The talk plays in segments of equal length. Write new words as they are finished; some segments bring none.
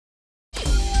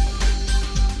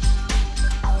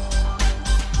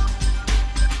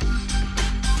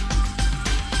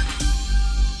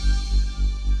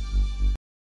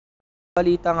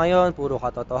balita ngayon, puro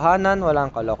katotohanan, walang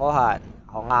kalokohan.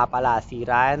 Ako nga pala si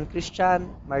Ryan Christian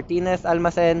Martinez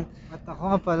Almacen. At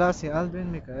ako nga pala si Alvin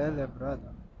Micael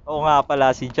Ebrada. Oo nga pala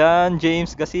si John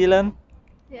James Gasilan.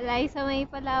 Si Liza May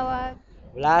Palawag.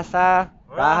 Mula sa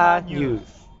Raha News.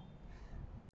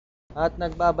 At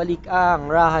nagbabalik ang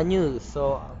Raha News.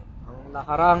 So, ang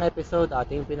nakarang episode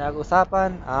ating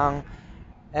pinag-usapan ang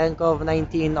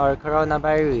nCoV-19 or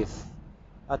coronavirus.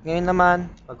 At ngayon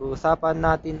naman, pag-uusapan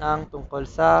natin ang tungkol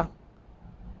sa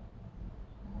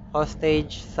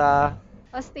hostage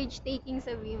Taking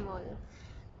sa V-Mall.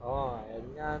 ayan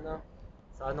nga, no?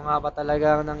 So, ano nga ba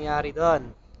talaga ang nangyari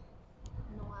doon?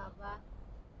 Ano nga ba?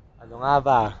 Ano nga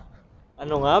ba?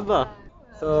 Ano nga ba?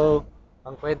 So,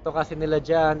 ang kwento kasi nila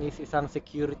dyan is isang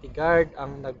security guard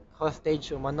ang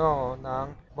nag-hostage umano ng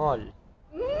mall.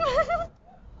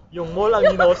 Yung mall ang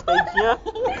hinostage niya?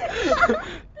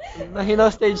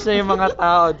 Na-hinostage na yung mga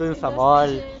tao dun sa mall.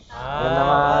 Yun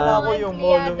naman. Akala ko yung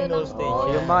mall yung Empleyado ng hinostage mall.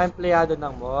 niya. Yung mga empleyado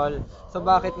ng mall. So,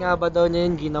 bakit nga ba daw niya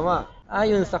yung ginawa?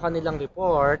 Ayon sa kanilang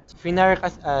report, finar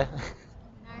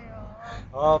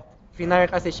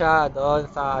kasi siya doon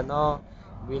sa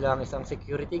bilang isang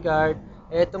security guard.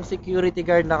 Etong security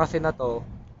guard na kasi na to,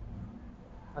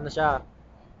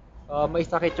 may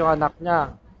sakit yung anak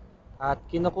niya. At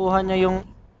kinukuha niya yung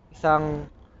isang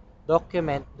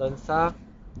document doon sa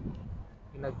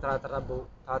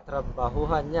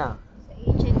pinagtatrabahuhan niya. Sa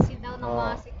agency daw ng Oo.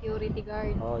 mga security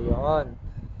guard. Yun.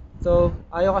 So,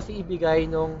 ayaw kasi ibigay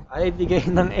ng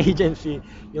agency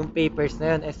yung papers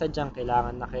na yun. Sadyang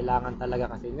kailangan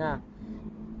talaga kasi niya.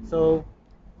 So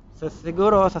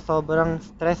siguro sa sobrang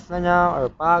stress na niya or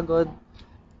pagod,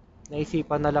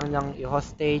 naisipan na lang niyang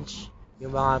i-hostage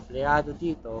yung mga empleyado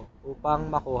dito upang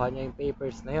makuha niya yung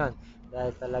papers na yun.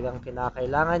 Dahil talagang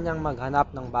kinakailangan niyang maghanap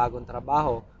ng bagong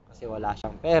trabaho kasi wala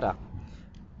siyang pera.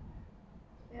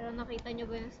 Pero nakita niyo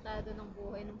ba yung estado ng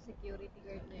buhay ng security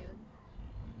guard na yun?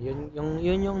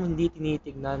 Yun yung hindi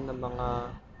tinitignan ng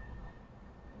mga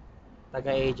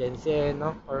taga-agency,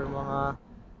 no? Or mga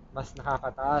mas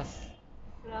nakakataas.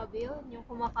 Grabe yun. Yung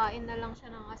kumakain na lang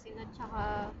siya ng asin at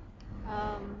saka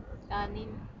kanin.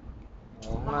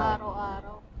 Oo Pang nga.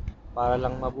 araw-araw. Para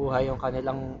lang mabuhay yung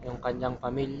kanyang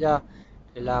pamilya,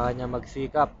 kailangan niya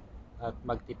magsikap at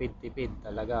magtipid-tipid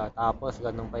talaga. Tapos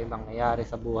ganun pa yung mangyayari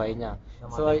sa buhay niya.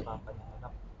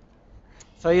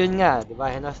 So yun nga, 'di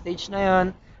ba? Hinostage na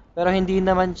yun. Pero hindi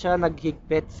naman siya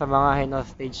naghigpit sa mga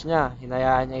hinostage niya.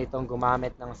 Hinayaan niya itong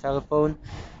gumamit ng cellphone.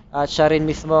 At siya rin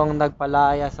mismo ang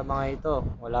nagpalaya sa mga ito.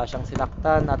 Wala siyang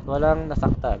sinaktan at walang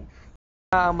nasaktan.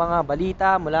 Ang mga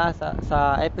balita mula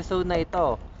sa episode na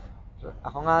ito.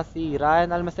 Ako nga si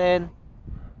Ryan Almacen.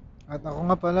 At ako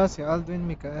nga pala si Alvin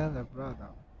Micael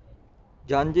Ebrada.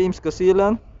 John James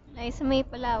Gasilan. Liza May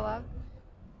Palawag.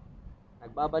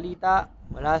 Nagbabalita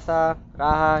mula sa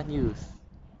Raha News.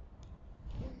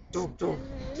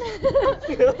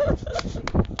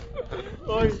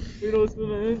 Ay, pinost mo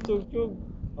na yun, chug-chug.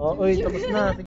 Tapos na.